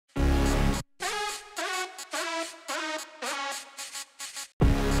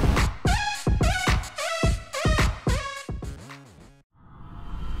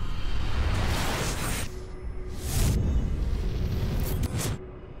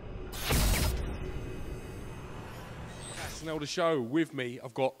Cassius and Elder show. With me,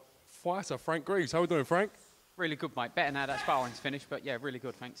 I've got fighter Frank Greaves. How are we doing, Frank? Really good, mate. Better now that sparring's finished, but yeah, really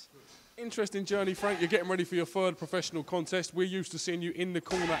good, thanks. Interesting journey, Frank. You're getting ready for your third professional contest. We're used to seeing you in the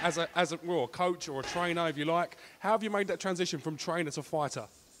corner as a coach or a trainer, if you like. How have you made that transition from trainer to fighter?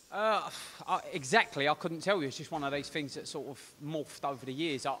 Exactly, I couldn't tell you. It's just one of these things that sort of morphed over the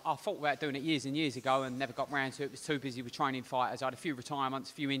years. I thought about doing it years and years ago and never got round to it. Was too busy with training fighters. I had a few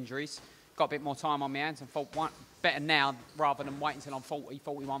retirements, a few injuries. Got a bit more time on my hands and thought better now rather than wait until I'm 40,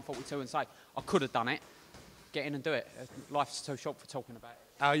 41, 42 and say, I could have done it. Get in and do it. Life's too short for talking about it.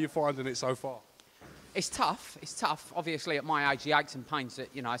 How are you finding it so far? It's tough. It's tough. Obviously, at my age, the aches and pains that,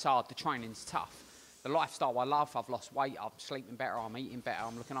 you know, it's hard. The training's tough. The lifestyle I love. I've lost weight. I'm sleeping better. I'm eating better.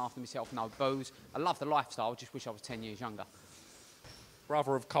 I'm looking after myself. No booze. I love the lifestyle. I just wish I was 10 years younger.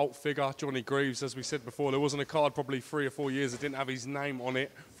 Brother of cult figure, Johnny Greaves, as we said before, there wasn't a card probably 3 or 4 years that didn't have his name on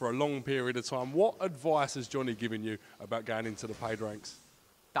it for a long period of time. What advice has Johnny given you about going into the paid ranks?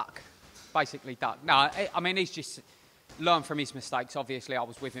 Duck. Basically duck. No, I mean, he's just learned from his mistakes. Obviously, I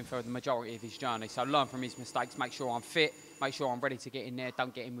was with him for the majority of his journey. So learn from his mistakes, make sure I'm fit, make sure I'm ready to get in there,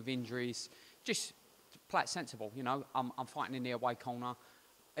 don't get in with injuries. Just play it sensible, you know. I'm fighting in the away corner.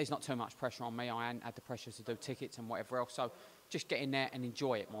 There's not too much pressure on me. I ain't had the pressure to do tickets and whatever else. So just get in there and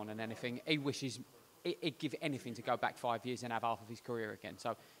enjoy it more than anything. He wishes he'd give anything to go back 5 years and have half of his career again.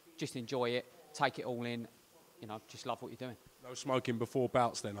 So just enjoy it, take it all in, you know, just love what you're doing. No smoking before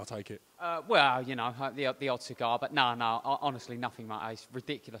bouts then, I take it? Well, you know, the odd cigar, but no, honestly, nothing, mate. It's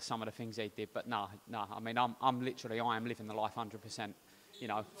ridiculous some of the things he did, but no. I mean, I am living the life 100%. You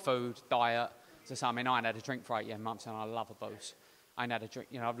know, food, diet. So I mean, I ain't had a drink for 8 months and I love a booze. I ain't had a drink,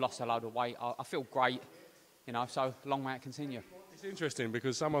 you know, I've lost a load of weight. I feel great, you know, so long may it continue. It's interesting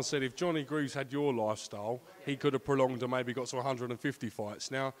because someone said if Johnny Greaves had your lifestyle, he could have prolonged and maybe got to 150 fights.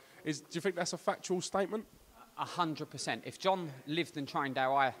 Now, do you think that's a factual statement? 100%. If John lived and trained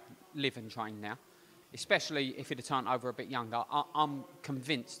how I live and train now, especially if he'd have turned over a bit younger, I'm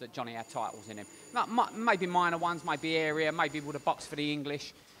convinced that Johnny had titles in him. Maybe minor ones, maybe area, maybe he would have boxed for the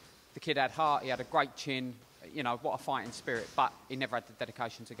English. The kid had heart, he had a great chin, you know, what a fighting spirit, but he never had the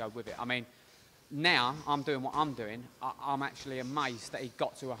dedication to go with it. I mean, now I'm doing what I'm doing, I'm actually amazed that he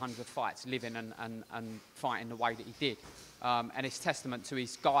got to 100 fights, living and fighting the way that he did. And it's testament to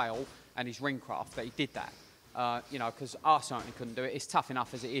his guile and his ring craft that he did that. You know, because I certainly couldn't do it. It's tough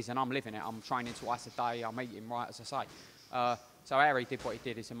enough as it is, and I'm living it. I'm training twice a day. I'm eating right, as I say. So Harry did what he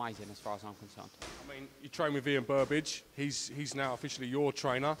did is amazing as far as I'm concerned. I mean, you train with Ian Burbage. He's now officially your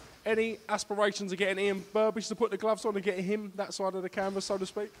trainer. Any aspirations of getting Ian Burbage to put the gloves on and getting him that side of the canvas, so to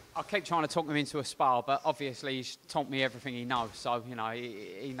speak? I keep trying to talk him into a spar, but obviously he's taught me everything he knows. So you know,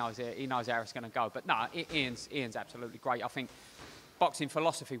 he knows it. He knows how it's going to go. But no, Ian's absolutely great. I think boxing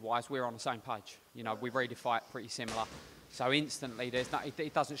philosophy-wise, we're on the same page. You know, we read a fight pretty similar. So instantly, he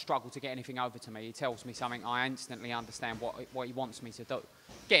doesn't struggle to get anything over to me. He tells me something, I instantly understand what he wants me to do.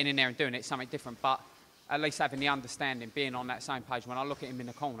 Getting in there and doing it is something different, but at least having the understanding, being on that same page, when I look at him in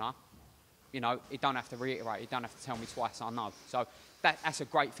the corner, you know, he don't have to reiterate, he don't have to tell me twice, I know. So that's a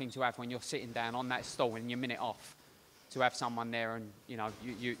great thing to have when you're sitting down on that stool and you're a minute off, to have someone there and, you know,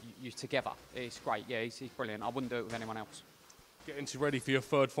 you're together. It's great, yeah, he's brilliant. I wouldn't do it with anyone else. Getting ready for your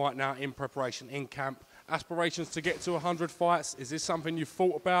third fight now, in preparation, in camp. Aspirations to get to 100 fights. Is this something you've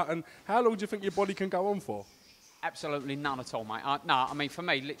thought about? And how long do you think your body can go on for? Absolutely none at all, mate. No, I mean, for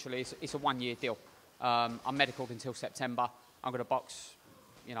me, literally, it's a one-year deal. I'm medical until September. I'm going to box,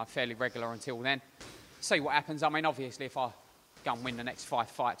 you know, fairly regular until then. See what happens. I mean, obviously, if I go and win the next 5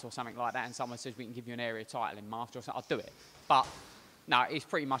 fights or something like that and someone says we can give you an area title in March or something, I'll do it. But no, it's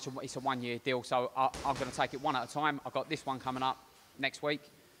pretty much it's a one-year deal, so I'm going to take it one at a time. I've got this one coming up next week.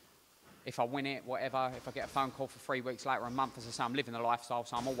 If I win it, whatever, if I get a phone call for 3 weeks later, a month, as I say, I'm living the lifestyle,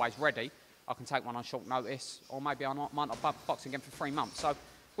 so I'm always ready. I can take one on short notice, or maybe I might not box again for 3 months. So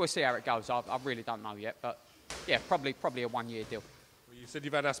we'll see how it goes. I really don't know yet, but yeah, probably a one-year deal. Well, you said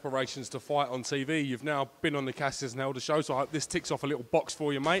you've had aspirations to fight on TV. You've now been on the Cassius and Elder show, so I hope this ticks off a little box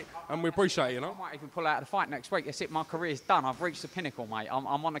for you, mate, and we appreciate it, you know. I might even pull out of the fight next week. That's it, my career's done. I've reached the pinnacle, mate. I'm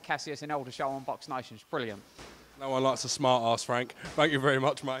on the Cassius and Elder show on BoxNation. It's brilliant. No one likes a smart ass, Frank. Thank you very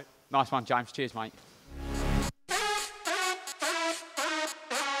much, mate. Nice one, James. Cheers, mate.